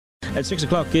At 6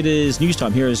 o'clock, it is news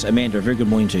time. Here is Amanda. A very good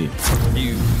morning to you.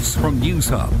 News from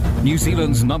Newshub, New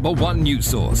Zealand's #1 news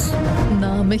source.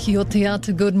 Ngā mihi o te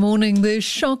ata, good morning. The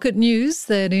shock at news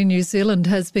that Air New Zealand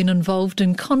has been involved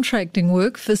in contracting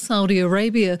work for Saudi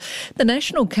Arabia. The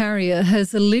national carrier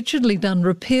has allegedly done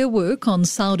repair work on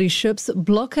Saudi ships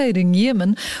blockading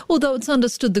Yemen, although it's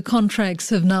understood the contracts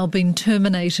have now been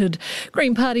terminated.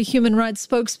 Green Party human rights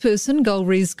spokesperson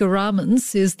Gulriz Garaman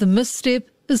says the misstep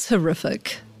is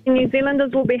horrific. New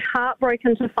Zealanders will be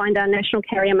heartbroken to find our national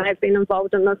carrier may have been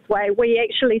involved in this way. We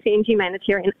actually send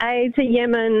humanitarian aid to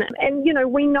Yemen, and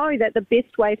we know that the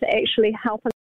best way to actually help